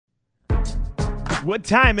What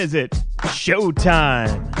time is it?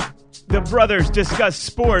 Showtime. The brothers discuss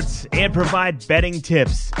sports and provide betting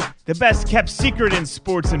tips. The best kept secret in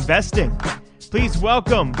sports investing. Please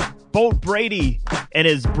welcome Bolt Brady and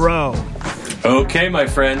his bro. Okay, my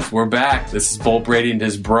friends, we're back. This is Bolt Brady and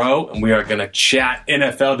his bro, and we are going to chat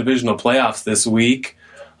NFL divisional playoffs this week.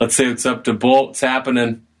 Let's say what's up to Bolt. What's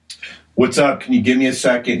happening? What's up? Can you give me a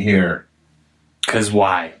second here? Because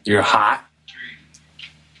why? You're hot?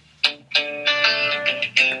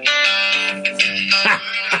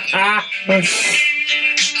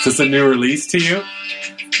 Is this a new release to you?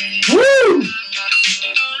 Woo!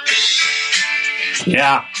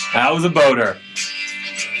 Yeah, that was a boater.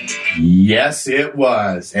 Yes, it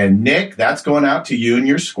was. And Nick, that's going out to you and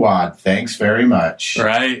your squad. Thanks very much.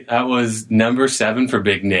 Right, that was number 7 for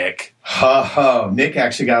Big Nick. Nick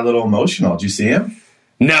actually got a little emotional. Did you see him?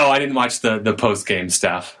 No, I didn't watch the post-game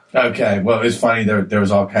stuff. Okay, well, it was funny. There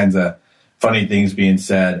was all kinds of funny things being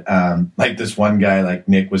said. Like this one guy, like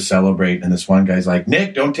Nick was celebrating, and this one guy's like,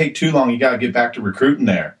 Nick, don't take too long. You got to get back to recruiting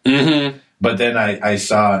there. Mm-hmm. But then I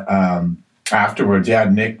saw afterwards, yeah,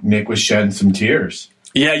 Nick was shedding some tears.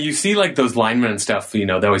 Yeah, you see like those linemen and stuff, you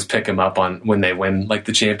know, they always pick him up on when they win like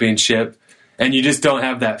the championship. And you just don't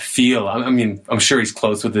have that feel. I mean, I'm sure he's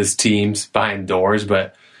close with his teams behind doors,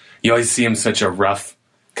 but you always see him such a rough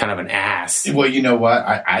kind of an ass. Well, you know what?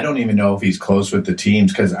 I don't even know if he's close with the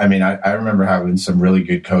teams because, I mean, I remember having some really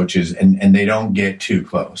good coaches, and they don't get too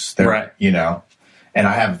close. They're, right. You know, and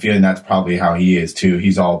I have a feeling that's probably how he is, too.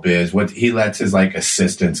 He's all biz. What he lets his, like,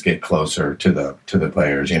 assistants get closer to the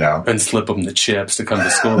players, you know. And slip them the chips to come to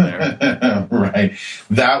school there. Right.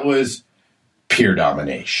 That was pure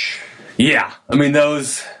domination. Yeah. I mean,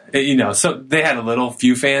 those, you know, so they had a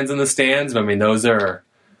few fans in the stands, but I mean,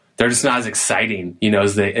 they're just not as exciting, you know,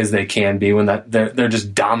 as they can be when they're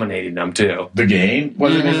just dominating them too. The game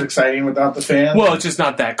wasn't as exciting without the fans? Well, it's just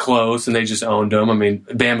not that close, and they just owned them. I mean,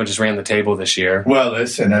 Bama just ran the table this year. Well,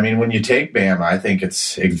 listen, I mean, when you take Bama, I think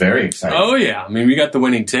it's very exciting. Oh, yeah. I mean, we got the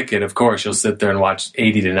winning ticket. Of course, you'll sit there and watch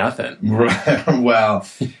 80-0. Well,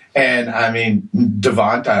 and I mean,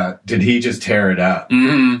 Devonta, did he just tear it up?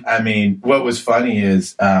 Mm-hmm. I mean, what was funny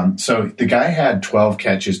is, so the guy had 12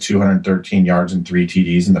 catches, 213 yards, and 3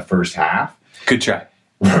 TDs in the first half. Good try.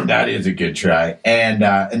 That is a good try. And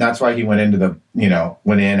that's why he went in to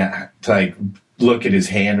like look at his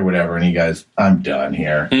hand or whatever, and he goes, I'm done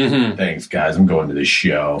here. Mm-hmm. Thanks, guys. I'm going to the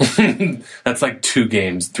show. That's like 3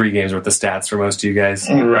 games worth of stats for most of you guys.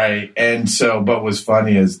 Right. And so, but what's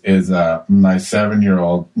funny is my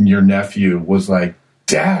 7-year-old, your nephew, was like,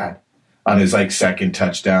 Dad, on his like second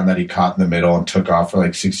touchdown that he caught in the middle and took off for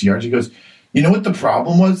like 60 yards. He goes, you know what the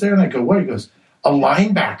problem was there? And I go, what? He goes, a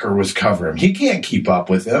linebacker was covering him. He can't keep up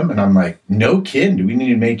with him. And I'm like, no kidding. Do we need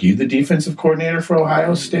to make you the defensive coordinator for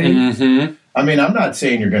Ohio State? Mm-hmm. I mean, I'm not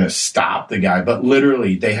saying you're going to stop the guy, but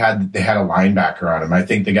literally they had a linebacker on him. I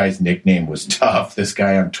think the guy's nickname was Tough. This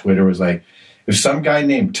guy on Twitter was like, if some guy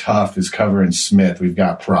named Tough is covering Smith, we've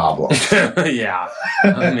got problems. Yeah.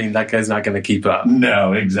 I mean, that guy's not going to keep up.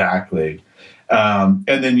 No, exactly. And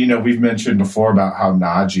then, you know, we've mentioned before about how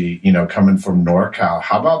Najee, you know, coming from NorCal.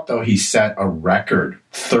 How about, though, he set a record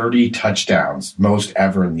 30 touchdowns, most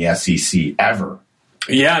ever in the SEC, ever.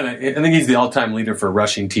 Yeah, and I think he's the all-time leader for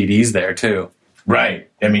rushing TDs there, too. Right.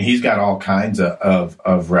 I mean, he's got all kinds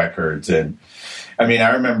of records. And, I mean,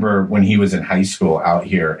 I remember when he was in high school out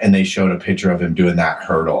here, and they showed a picture of him doing that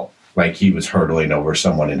hurdle, like he was hurdling over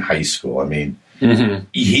someone in high school. I mean,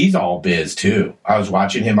 he's all biz, too. I was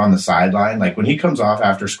watching him on the sideline. Like, when he comes off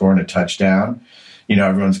after scoring a touchdown, you know,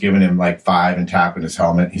 everyone's giving him, like, 5 and tapping his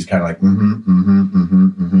helmet. He's kind of like,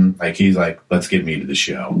 Like, he's like, let's get me to the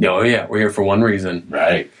show. Oh, yeah, we're here for one reason.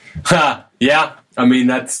 Right. Yeah, I mean,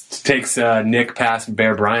 that takes Nick past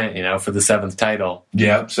Bear Bryant, you know, for the 7th title.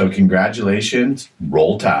 Yep, so congratulations.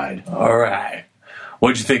 Roll Tide. All right.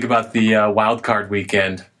 What'd you think about the wild card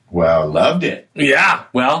weekend? Well, loved it. Yeah,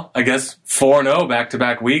 well, I guess 4-0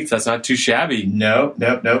 back-to-back weeks. That's not too shabby. Nope,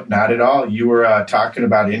 not at all. You were talking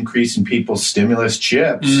about increasing people's stimulus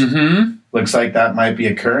chips. Mm-hmm. Looks like that might be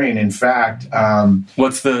occurring. In fact,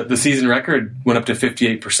 what's the season record? Went up to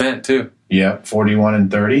 58%, too. Yep,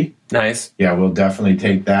 41-30. Nice. Yeah, we'll definitely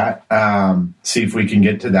take that. See if we can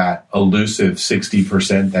get to that elusive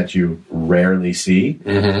 60% that you rarely see.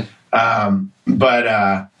 Mm-hmm.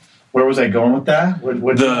 But where was I going with that?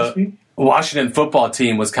 What did you ask me? Washington football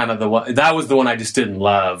team was kind of the one. That was the one I just didn't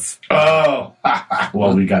love. Oh,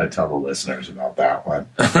 well, we got to tell the listeners about that one.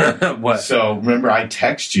 What? So remember, I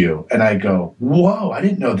text you and I go, "Whoa! I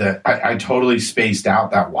didn't know that." I totally spaced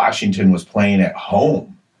out that Washington was playing at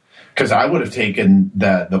home because I would have taken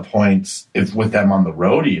the points with them on the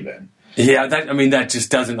road even. Yeah, that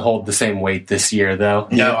just doesn't hold the same weight this year, though.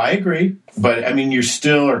 No, I agree. But, I mean, you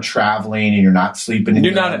still are traveling and you're not sleeping in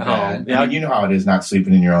your own bed. You're not at home. Yeah. I mean, you know how it is not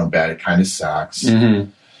sleeping in your own bed. It kind of sucks. Mm-hmm.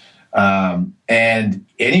 And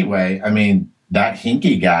anyway, I mean, that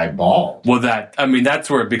Hinkie guy balled. Well, that's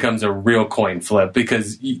where it becomes a real coin flip,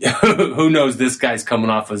 because who knows, this guy's coming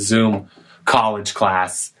off a Zoom college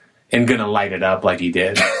class and going to light it up like he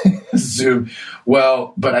did. Zoom.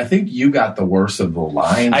 Well, but I think you got the worst of the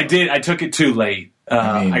line. I did. I took it too late.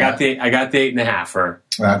 I got the 8.5.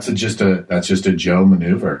 That's just a Joe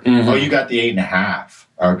maneuver. Mm-hmm. Oh, you got the 8.5.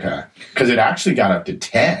 Okay. Because it actually got up to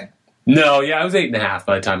 10. No, yeah, I was 8.5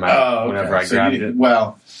 by the time whenever I grabbed it.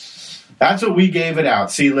 Well, that's what we gave it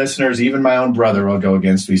out. See, listeners, even my own brother will go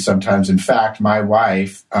against me sometimes. In fact, my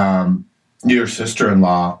wife, your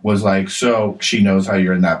sister-in-law, was like, so she knows how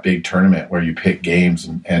you're in that big tournament where you pick games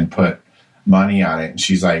and put money on it. And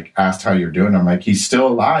she's like, asked how you're doing. I'm like, he's still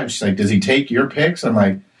alive. She's like, does he take your picks? I'm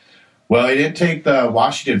like, well, he didn't take the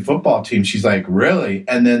Washington football team. She's like, really?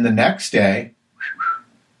 And then the next day,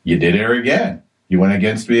 you did it again. You went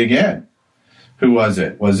against me again. Who was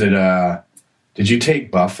it? Did you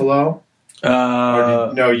take Buffalo?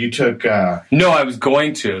 No, you took. No, I was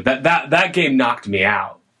going to. That game knocked me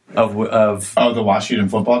out of. Oh, the Washington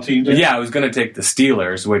football team did? Yeah, I was going to take the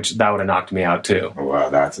Steelers, which that would have knocked me out too. Oh, wow,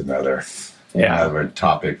 that's another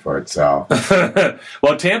topic for itself.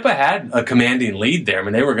 Well, Tampa had a commanding lead there. I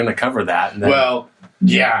mean, they were going to cover that. And then, well,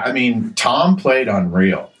 yeah, I mean, Tom played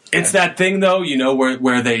unreal. It's that thing, though,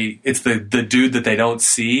 where it's the dude that they don't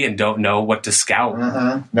see and don't know what to scout.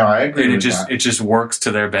 Mm-hmm. No, I agree and with that. It just works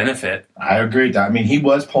to their benefit. I agree with that. I mean, he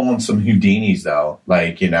was pulling some Houdinis, though,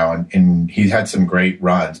 and he had some great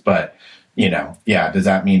runs. But, does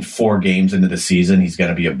that mean 4 games into the season he's going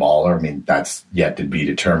to be a baller? I mean, that's yet to be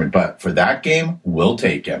determined. But for that game, we'll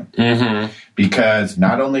take him. Mm-hmm. Because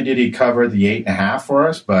not only did he cover the 8.5 for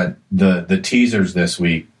us, but the teasers this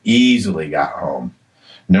week easily got home.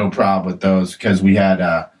 No problem with those, because we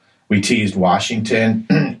teased Washington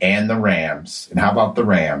and the Rams. And how about the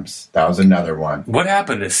Rams? That was another one. What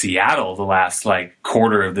happened to Seattle the last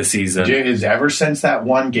quarter of the season? Is ever since that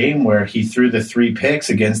one game where he threw the 3 picks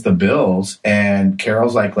against the Bills, and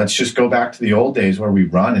Carroll's like, let's just go back to the old days where we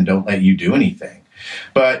run and don't let you do anything.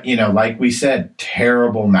 But, like we said,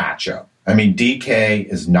 terrible matchup. I mean, DK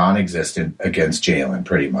is non-existent against Jalen,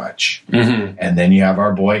 pretty much. Mm-hmm. And then you have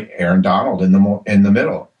our boy Aaron Donald in the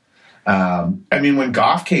middle. I mean, when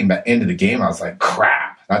Goff came back into the game, I was like,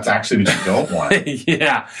 crap, that's actually what you don't want.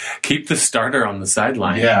 Yeah, keep the starter on the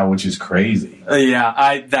sideline. Yeah, which is crazy.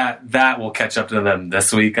 That will catch up to them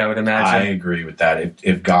this week, I would imagine. I agree with that.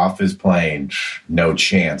 If Goff is playing, no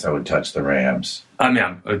chance I would touch the Rams. I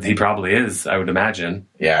mean, he probably is, I would imagine.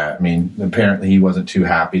 Yeah, I mean, apparently he wasn't too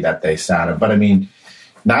happy that they sat him. But, I mean,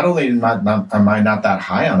 not only am I not that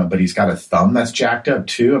high on him, but he's got a thumb that's jacked up,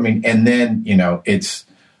 too. I mean, and then,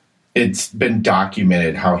 it's been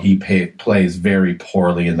documented how he plays very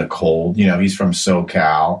poorly in the cold. He's from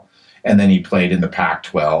SoCal, and then he played in the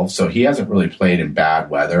Pac-12, so he hasn't really played in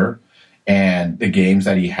bad weather. And the games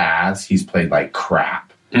that he has, he's played like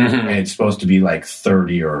crap. Mm-hmm. And it's supposed to be like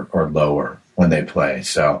 30 or lower when they play.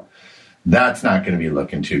 So that's not going to be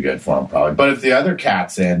looking too good for him, probably. But if the other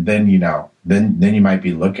cat's in, then then you might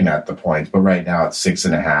be looking at the points. But right now it's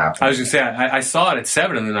 6.5. I was going to say, I saw it at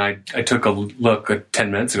 7, and then I took a look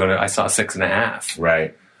 10 minutes ago. I saw 6.5.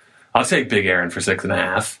 Right. I'll take Big Aaron for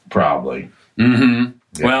 6.5. Probably. Mm-hmm.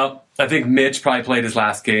 Yeah. Well, I think Mitch probably played his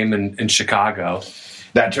last game in Chicago.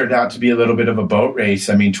 That turned out to be a little bit of a boat race.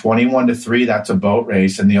 I mean, 21-3, that's a boat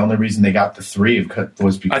race, and the only reason they got the 3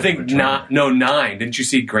 was because I think 9. Didn't you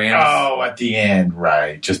see Graham? Oh, at the end,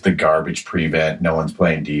 right? Just the garbage prevent. No one's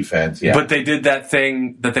playing defense. Yeah, but they did that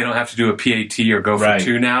thing that they don't have to do a PAT or go for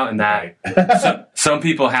 2 now, and that some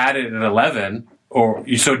people had it at 11, so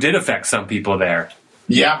it did affect some people there.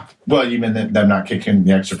 Yeah. Well, you mean them not kicking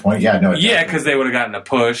the extra point? Yeah, no. Yeah, because they would have gotten a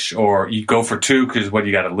push, or you go for 2 because what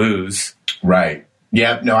you got to lose. Right.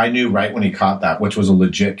 Yeah, no, I knew right when he caught that, which was a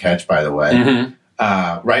legit catch, by the way.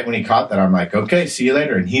 Mm-hmm. Right when he caught that, I'm like, okay, see you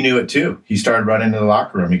later. And he knew it, too. He started running to the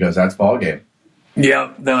locker room. He goes, that's ball game.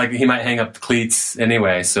 Yeah, they're like, he might hang up the cleats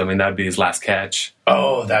anyway, so, I mean, that would be his last catch.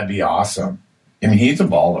 Oh, that'd be awesome. I mean, he's a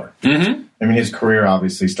baller. Mm-hmm. I mean, his career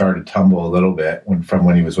obviously started to tumble a little bit from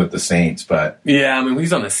when he was with the Saints, but... Yeah, I mean,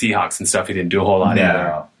 he's on the Seahawks and stuff. He didn't do a whole lot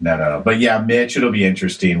either. No. But, yeah, Mitch, it'll be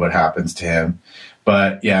interesting what happens to him.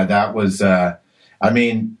 But, yeah, that was... I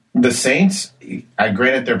mean, the Saints,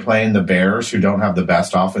 granted they're playing the Bears, who don't have the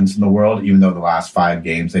best offense in the world, even though the last 5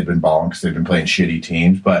 games they've been balling because they've been playing shitty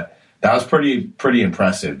teams. But that was pretty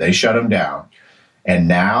impressive. They shut them down. And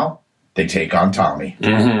now They take on Tommy.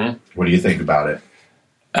 Mm-hmm. What do you think about it?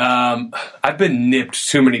 I've been nipped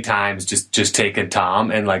too many times just taking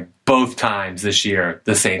Tom, and like both times this year,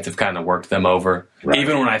 the Saints have kind of worked them over. Right.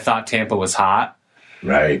 Even when I thought Tampa was hot.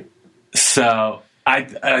 Right. So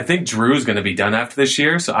I think Drew's going to be done after this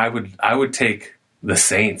year. So I would take the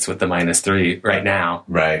Saints with the -3 right now.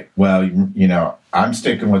 Right. Well, you know, I'm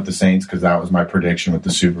sticking with the Saints because that was my prediction with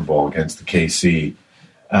the Super Bowl against the KC.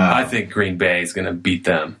 I think Green Bay is going to beat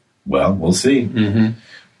them. Well, we'll see. Mm-hmm.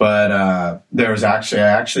 But I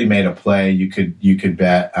actually made a play. You could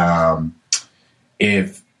bet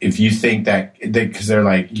if you think that because they're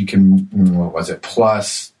like you can what was it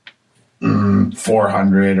plus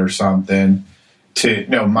 400 or something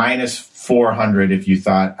minus 400 if you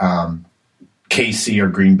thought KC or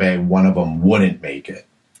Green Bay, one of them wouldn't make it.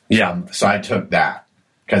 Yeah. So I took that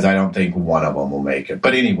because I don't think one of them will make it.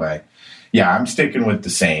 But anyway, yeah, I'm sticking with the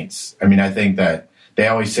Saints. I mean, I think that they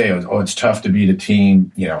always say, oh, it's tough to beat a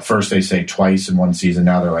team. You know, first they say twice in one season.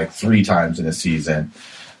 Now they're like 3 times in a season.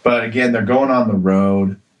 But again, they're going on the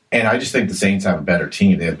road. And I just think the Saints have a better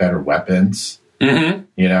team. They have better weapons. Mm-hmm.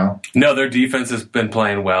 You know? No, their defense has been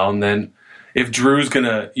playing well. And then if Drew's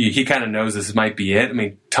he kind of knows this might be it. I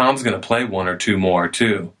mean, Tom's going to play 1 or 2 more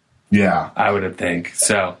too. Yeah. I would think.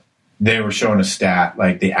 So they were showing a stat,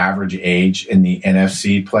 like the average age in the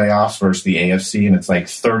NFC playoffs versus the AFC, and it's like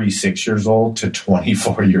 36 years old to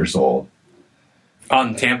 24 years old.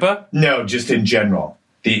 On Tampa? No, just in general.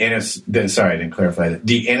 Sorry, I didn't clarify that.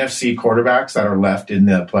 The NFC quarterbacks that are left in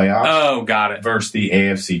the playoffs. Oh, got it. Versus the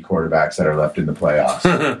AFC quarterbacks that are left in the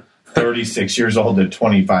playoffs. 36 years old to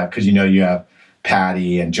 25, because you have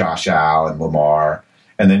Patty and Josh Allen and Lamar,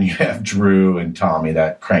 and then you have Drew and Tommy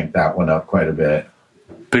that cranked that one up quite a bit.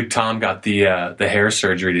 Big Tom got the hair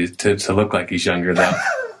surgery to look like he's younger, though.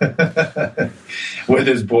 With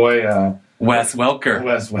his boy... Wes Welker.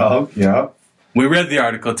 Wes Welk, yeah. We read the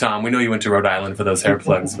article, Tom. We know you went to Rhode Island for those hair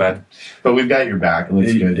plugs, but we've got your back. It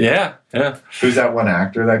looks good. Yeah. Who's that one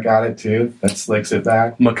actor that got it, too? That slicks it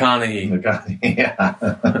back? McConaughey,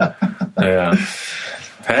 yeah. Yeah.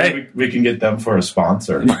 Hey. We can get them for a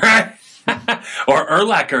sponsor. Or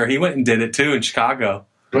Urlacher. He went and did it, too, in Chicago.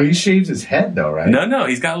 Well, he shaves his head, though, right? No.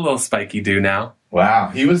 He's got a little spiky do now.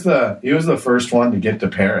 Wow. He was the first one to get to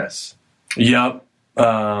Paris. Yep.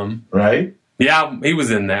 Right? Yeah, he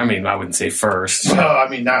was in there. I mean, I wouldn't say first. Well, I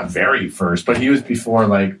mean, not very first, but he was before,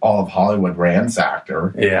 like, all of Hollywood ransacked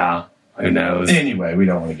her. Yeah. Who knows? Anyway, we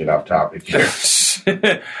don't want to get off topic here.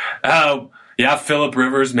 Yeah, Phillip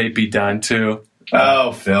Rivers may be done, too.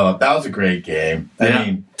 Oh, Phillip. That was a great game. I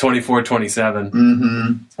mean, 24-27.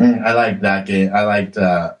 Mm-hmm. I liked that game. I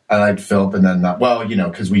liked Phillip, and then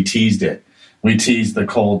because we teased it. We teased the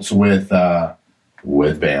Colts with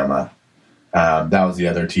Bama. That was the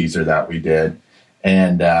other teaser that we did,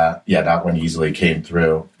 and that one easily came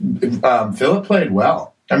through. Phillip played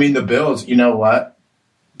well. I mean, the Bills. You know what?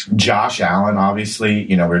 Josh Allen, obviously.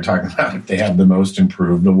 We were talking about if they have the Most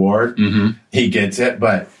Improved award, he gets it,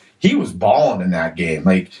 but. He was balling in that game.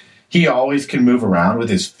 Like, he always can move around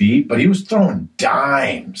with his feet, but he was throwing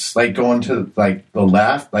dimes, like going to like the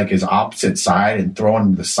left, like his opposite side and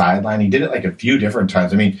throwing to the sideline. He did it like a few different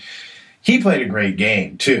times. I mean, he played a great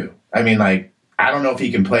game too. I mean, like, I don't know if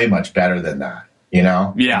he can play much better than that,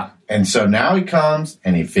 Yeah. And so now he comes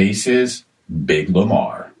and he faces big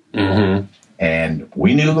Lamar. Mm-hmm. And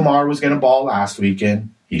we knew Lamar was going to ball last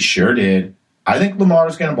weekend. He sure did. I think Lamar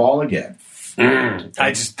is going to ball again.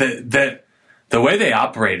 I just the way they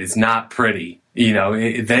operate is not pretty.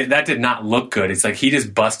 That did not look good. It's like he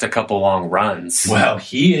just bust a couple long runs. Well,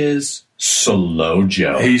 he is slow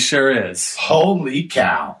Joe. He sure is. Holy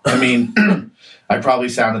cow! I mean, I probably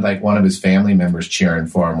sounded like one of his family members cheering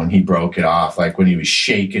for him when he broke it off, like when he was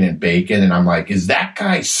shaking and baking. And I'm like, is that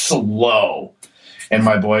guy slow? And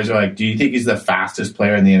my boys are like, do you think he's the fastest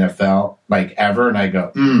player in the NFL, like, ever? And I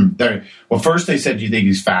go, well, first they said, do you think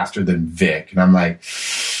he's faster than Vic? And I'm like,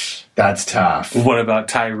 that's tough. What about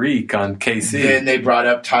Tyreek on KC? Then they brought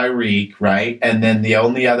up Tyreek, right? And then the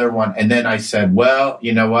only other one, and then I said, well,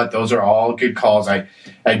 you know what? Those are all good calls. I'd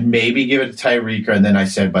maybe give it to Tyreek, and then I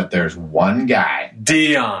said, but there's one guy.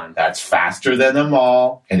 Dion. That's faster than them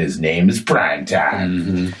all, and his name is Primetime.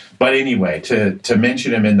 Mm-hmm. But anyway, to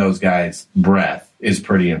mention him in those guys' breath is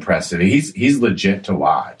pretty impressive. He's legit to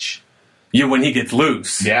watch. Yeah, when he gets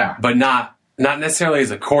loose. Yeah. But not necessarily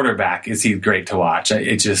as a quarterback is he great to watch.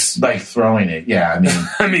 It just like throwing it. Yeah, I mean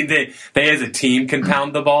I mean they as a team can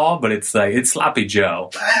pound the ball, but it's like it's sloppy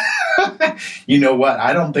Joe. You know what?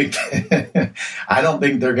 I don't think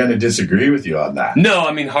they're going to disagree with you on that. No,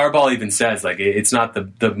 I mean Harbaugh even says like it's not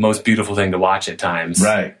the most beautiful thing to watch at times.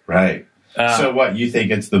 Right. So what, you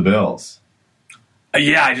think it's the Bills?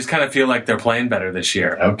 Yeah, I just kind of feel like they're playing better this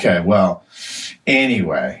year. Okay, well,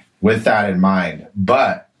 anyway, with that in mind,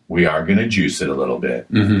 but we are going to juice it a little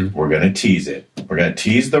bit. Mm-hmm. We're going to tease it. We're going to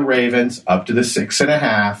tease the Ravens up to the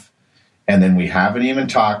 6.5, and then we haven't even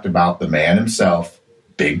talked about the man himself,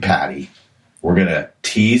 Big Patty. We're going to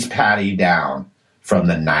tease Patty down from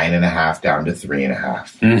the 9.5 down to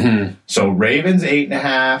 3.5. Mm-hmm. So Ravens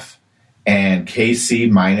 8.5 and KC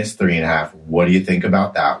minus 3.5. What do you think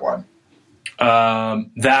about that one?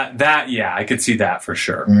 Yeah, I could see that for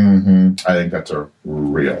sure. Mm-hmm. I think that's a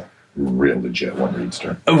real legit one,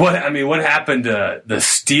 Reedster. What happened to the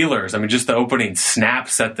Steelers? I mean, just the opening snap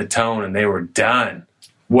set the tone, and they were done.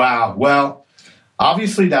 Wow. Well,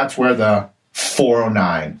 obviously that's where the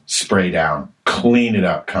 409 spray down, clean it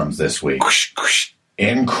up comes this week.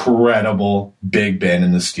 Incredible Big Ben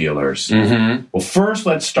and the Steelers. Mm-hmm. Well, first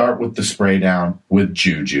let's start with the spray down with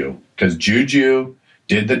Juju, because Juju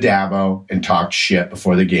did the Dabo and talked shit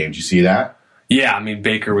before the game. Did you see that? Yeah, I mean,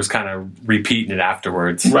 Baker was kind of repeating it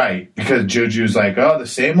afterwards. Right, because Juju's like, oh, the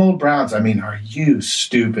same old Browns. I mean, are you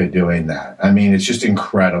stupid doing that? I mean, it's just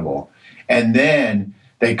incredible. And then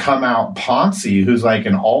they come out, Ponce, who's like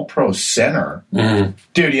an all-pro center. Mm-hmm.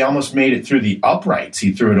 Dude, he almost made it through the uprights.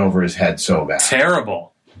 He threw it over his head so bad.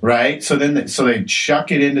 Terrible. Right? So they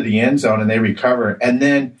chuck it into the end zone and they recover. And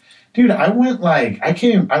then, dude, I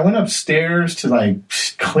went upstairs to like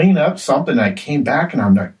clean up something. And I came back and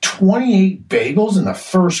I'm like, 28 bagels in the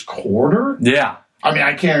first quarter? Yeah. I mean,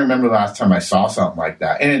 I can't remember the last time I saw something like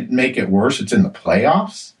that. And it make it worse, it's in the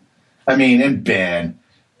playoffs. I mean, and Ben,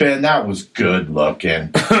 that was good looking.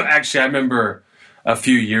 Actually, I remember a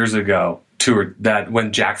few years ago that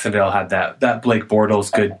when Jacksonville had that Blake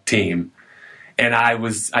Bortles good team, and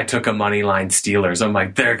I took a money line Steelers. I'm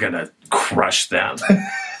like, they're gonna crush them,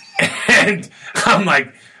 and I'm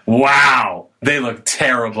like, wow, they look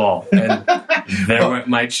terrible, and there went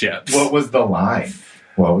my chips. What was the line?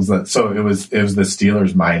 What was that? So it was the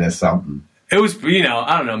Steelers minus something. It was,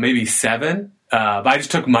 I don't know, maybe 7. But I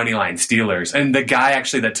just took moneyline Steelers. And the guy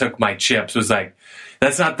actually that took my chips was like,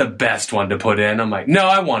 that's not the best one to put in. I'm like, no,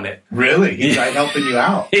 I want it. Really? He tried helping you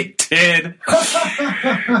out. He did.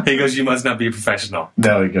 He goes, you must not be a professional.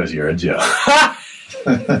 No, he goes, you're a joke.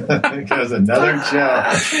 He goes, another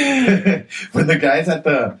joke. When the guys at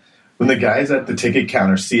the ticket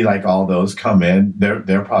counter see like all those come in,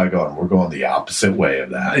 they're probably going, we're going the opposite way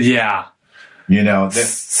of that. Yeah.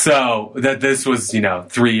 So that this was,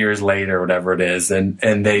 3 years later, or whatever it is, and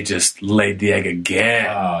they just laid the egg again.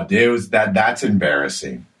 Oh, dude, that's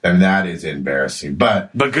embarrassing. And that is embarrassing.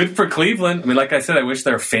 But good for Cleveland. I mean, like I said, I wish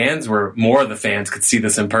more of the fans could see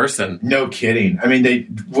this in person. No kidding. I mean,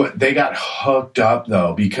 they got hooked up,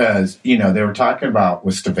 though, because, they were talking about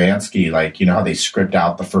with Stefanski, like, how they script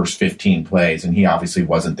out the first 15 plays, and he obviously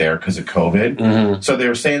wasn't there because of COVID. Mm-hmm. So they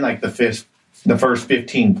were saying, like, the first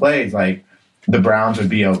 15 plays, like, the Browns would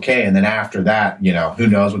be okay. And then after that, who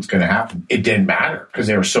knows what's going to happen? It didn't matter because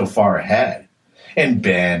they were so far ahead. And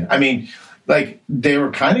Ben, I mean, like, they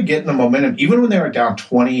were kind of getting the momentum. Even when they were down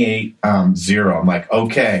 28-0, I'm like,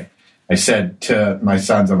 okay. I said to my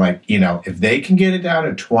sons, I'm like, if they can get it down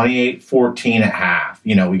to 28-14 at half,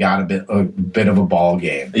 we got a bit of a ball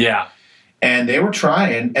game. Yeah. And they were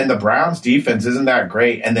trying, and the Browns' defense isn't that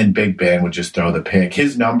great. And then Big Ben would just throw the pick.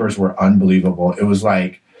 His numbers were unbelievable. It was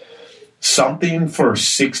like something for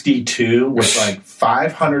 62 with like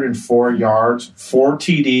 504 yards, 4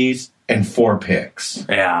 TDs, and 4 picks.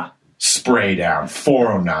 Yeah. Spray down,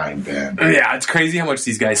 409, Ben. Yeah, it's crazy how much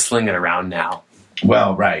these guys sling it around now.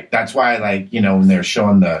 Well, right. That's why, like, when they're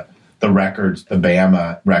showing the records, the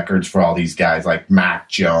Bama records for all these guys, like Mac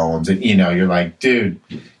Jones, and, you're like, dude,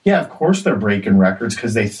 yeah, of course they're breaking records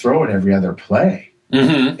because they throw it every other play,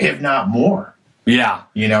 if not more. Yeah.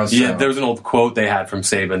 So. Yeah, there was an old quote they had from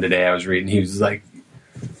Saban today I was reading. He was like,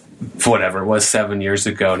 whatever it was, 7 years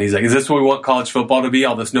ago. And he's like, is this what we want college football to be?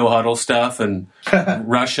 All this no-huddle stuff and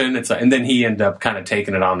Russian? It's like, and then he ended up kind of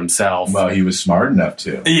taking it on himself. Well, he was smart enough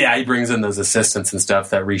to. Yeah, he brings in those assistants and stuff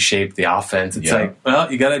that reshape the offense. It's like,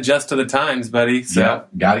 well, you got to adjust to the times, buddy. So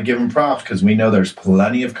got to give him props because we know there's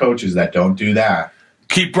plenty of coaches that don't do that.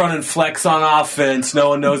 Keep running flex on offense. No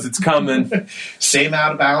one knows it's coming. Same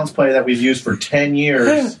out-of-bounds play that we've used for 10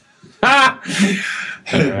 years. All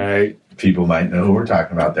right. People might know who we're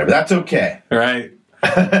talking about there, but that's okay. Right.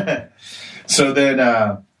 So then,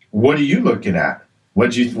 what are you looking at?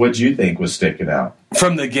 What'd you think was sticking out?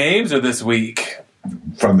 From the games or this week?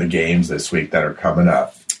 From the games this week that are coming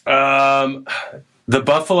up. The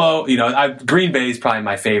Buffalo, Green Bay is probably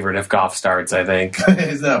my favorite if Goff starts, I think.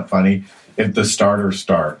 Isn't that funny? If the starter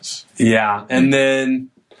starts. Yeah, and then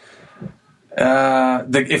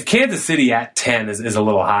If Kansas City at 10 is a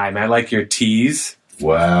little high, man, I like your tease.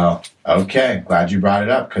 Well, okay. Glad you brought it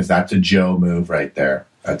up because that's a Joe move right there.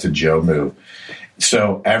 That's a Joe move.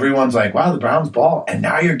 So everyone's like, wow, the Browns ball. And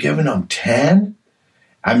now you're giving them 10?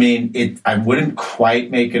 I mean, I wouldn't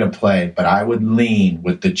quite make it a play, but I would lean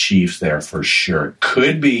with the Chiefs there for sure.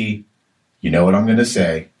 Could be, you know what I'm going to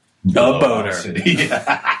say? A boater. City.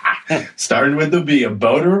 Started with the B, a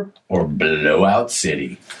boater or blowout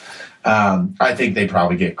city. I think they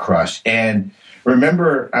probably get crushed. And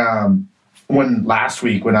remember when last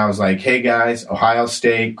week when I was like, hey, guys, Ohio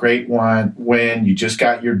State, great win. You just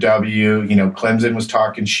got your W. You know, Clemson was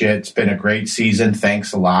talking shit. It's been a great season.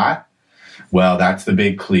 Thanks a lot. Well, that's the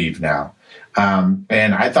big cleave now. And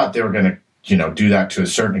I thought they were going to, do that to a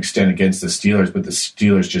certain extent against the Steelers, but the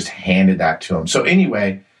Steelers just handed that to them. So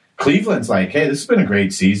anyway, Cleveland's like, hey, this has been a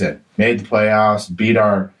great season. Made the playoffs, beat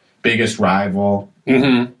our biggest rival.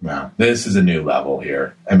 Mm-hmm. Wow, this is a new level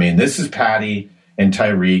here. I mean, this is Patty and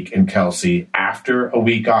Tyreek and Kelsey after a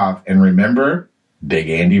week off. And remember, Big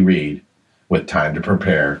Andy Reid with time to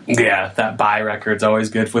prepare. Yeah, that bye record's always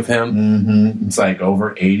good with him. Mm-hmm. It's like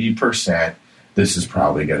over 80%. This is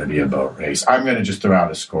probably going to be a boat race. I'm going to just throw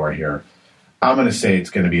out a score here. I'm going to say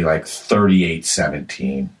it's going to be like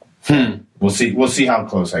 38-17. We'll see. We'll see how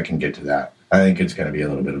close I can get to that. I think it's going to be a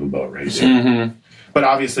little bit of a boat race. Mm-hmm. But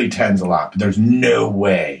obviously 10's a lot. But there's no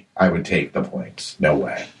way I would take the points. No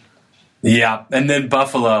way. Yeah, and then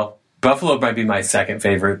Buffalo. Buffalo might be my second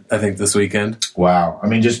favorite, I think, this weekend. Wow. I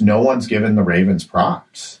mean, just no one's given the Ravens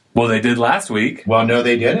props. Well, they did last week. Well, no,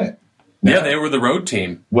 they didn't. No. Yeah, they were the road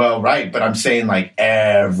team. Well, right, but I'm saying like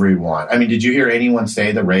everyone. I mean, did you hear anyone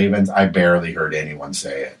say the Ravens? I barely heard anyone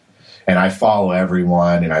say it. And I follow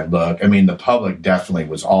everyone, and I look. I mean, the public definitely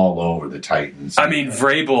was all over the Titans. I mean,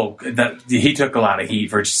 Vrabel, he took a lot of heat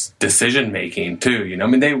for just decision-making, too. I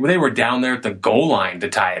mean, they were down there at the goal line to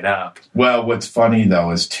tie it up. Well, what's funny,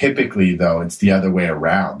 though, is typically, though, it's the other way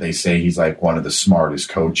around. They say he's like one of the smartest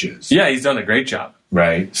coaches. Yeah, he's done a great job.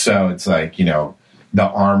 Right? So it's like, the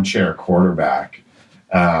armchair quarterback.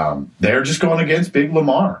 They're just going against Big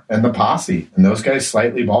Lamar and the posse, and those guys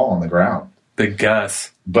slightly ball on the ground. Big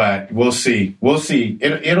Gus. But we'll see. We'll see.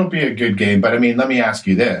 It'll be a good game. But, I mean, let me ask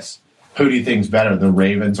you this. Who do you think's better, the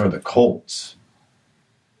Ravens or the Colts?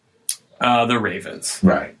 The Ravens.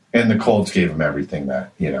 Right. And the Colts gave them everything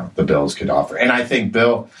that, the Bills could offer. And I think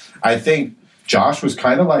Josh was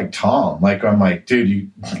kind of like Tom. Like, I'm like,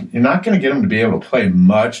 dude, you're not going to get him to be able to play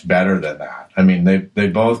much better than that. I mean, they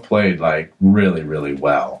both played, like, really, really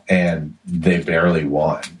well. And they barely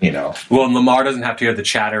won, Well, and Lamar doesn't have to hear the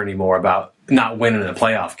chatter anymore about not winning a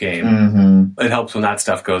playoff game. Mm-hmm. It helps when that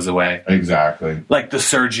stuff goes away. Exactly. Like the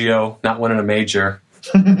Sergio not winning a major.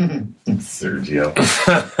 Sergio.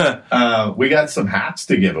 We got some hats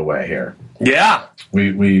to give away here. Yeah.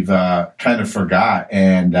 We've kind of forgot.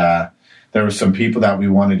 And there were some people that we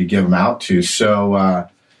wanted to give them out to. So,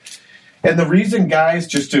 and the reason, guys,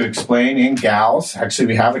 just to explain, and gals, actually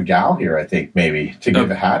we have a gal here, I think, maybe, to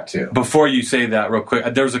give a hat to. Before you say that real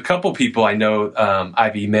quick, there's a couple people I know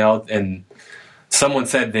I've emailed, and someone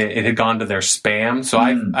said that it had gone to their spam. So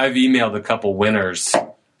I've emailed a couple winners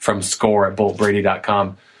from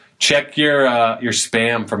score@boltbrady.com. Check your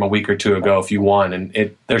spam from a week or two ago if you won,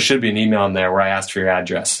 and there should be an email in there where I asked for your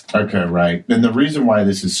address. Okay, right. And the reason why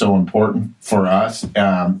this is so important for us,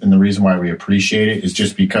 and the reason why we appreciate it, is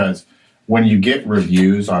just because when you get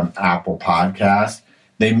reviews on Apple Podcasts,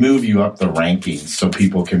 they move you up the rankings so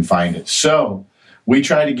people can find it. So we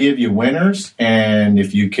try to give you winners, and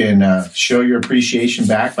if you can show your appreciation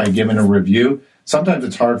back by giving a review, sometimes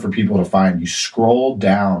it's hard for people to find. You scroll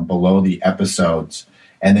down below the episodes,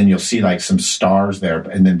 and then you'll see like some stars there,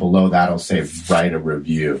 and then below that it'll say write a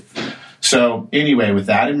review. So anyway, with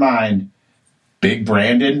that in mind, Big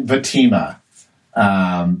Brandon Vatima,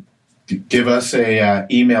 give us a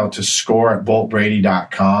email to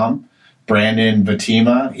score@boltbrady.com. Brandon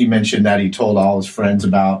Vatima, he mentioned that he told all his friends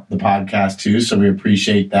about the podcast too, so we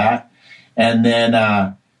appreciate that. And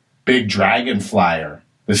then Big Dragon Flyer.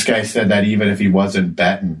 This guy said that even if he wasn't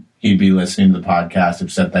betting, he'd be listening to the podcast,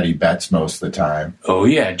 except that he bets most of the time. Oh,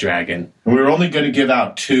 yeah, Dragon. And we were only going to give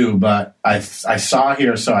out 2, but I saw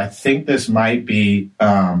here, so I think this might be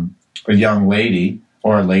a young lady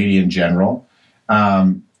or a lady in general.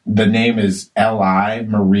 The name is L.I.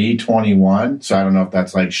 Marie 21, so I don't know if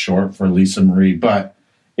that's like short for Lisa Marie. But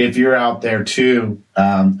if you're out there too,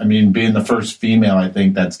 being the first female, I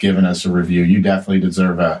think that's given us a review, you definitely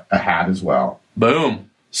deserve a hat as well. Boom.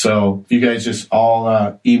 So if you guys just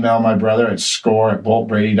all email my brother at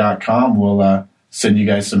score@boltbrady.com, we'll send you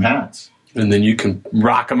guys some hats. And then you can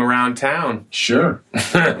rock them around town. Sure.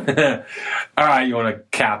 All right, you want to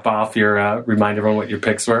cap off your remind everyone what your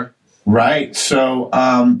picks were? Right. So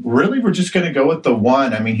really, we're just going to go with the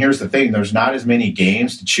one. I mean, here's the thing. There's not as many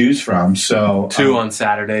games to choose from. So 2 on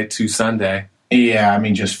Saturday, 2 Sunday. Yeah, I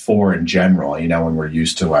mean, just 4 in general, when we're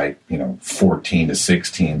used to 14 to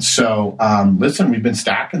 16. So listen, we've been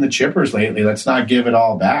stacking the chippers lately. Let's not give it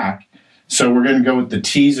all back. So we're going to go with the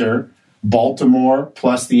teaser, Baltimore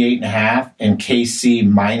plus the 8.5 and KC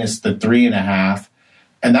minus the 3.5.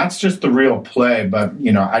 And that's just the real play. But,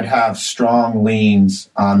 I'd have strong leans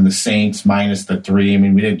on the Saints minus the 3. I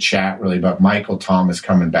mean, we didn't chat really, but Michael Thomas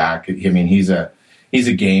coming back. I mean, he's a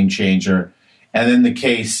game changer. And then the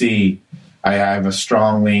KC, I have a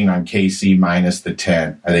strong lean on KC minus the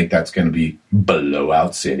 10. I think that's going to be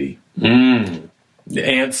blowout city.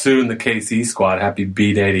 Aunt Sue and the KC squad. Happy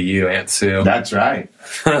B-Day to you, Aunt Sue. That's right.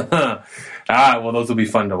 All right, well, those will be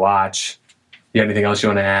fun to watch. You got anything else you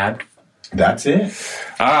want to add? That's it.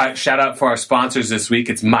 All right, shout out for our sponsors this week.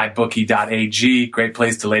 It's mybookie.ag. Great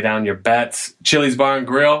place to lay down your bets. Chili's Bar and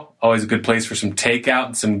Grill, always a good place for some takeout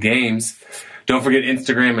and some games. Don't forget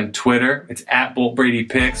Instagram and Twitter. It's at Bolt Brady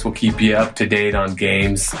Picks. We'll keep you up to date on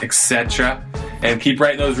games, etc. And keep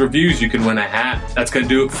writing those reviews. You can win a hat. That's going to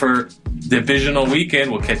do it for Divisional Weekend.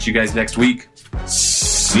 We'll catch you guys next week.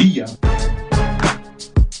 See ya.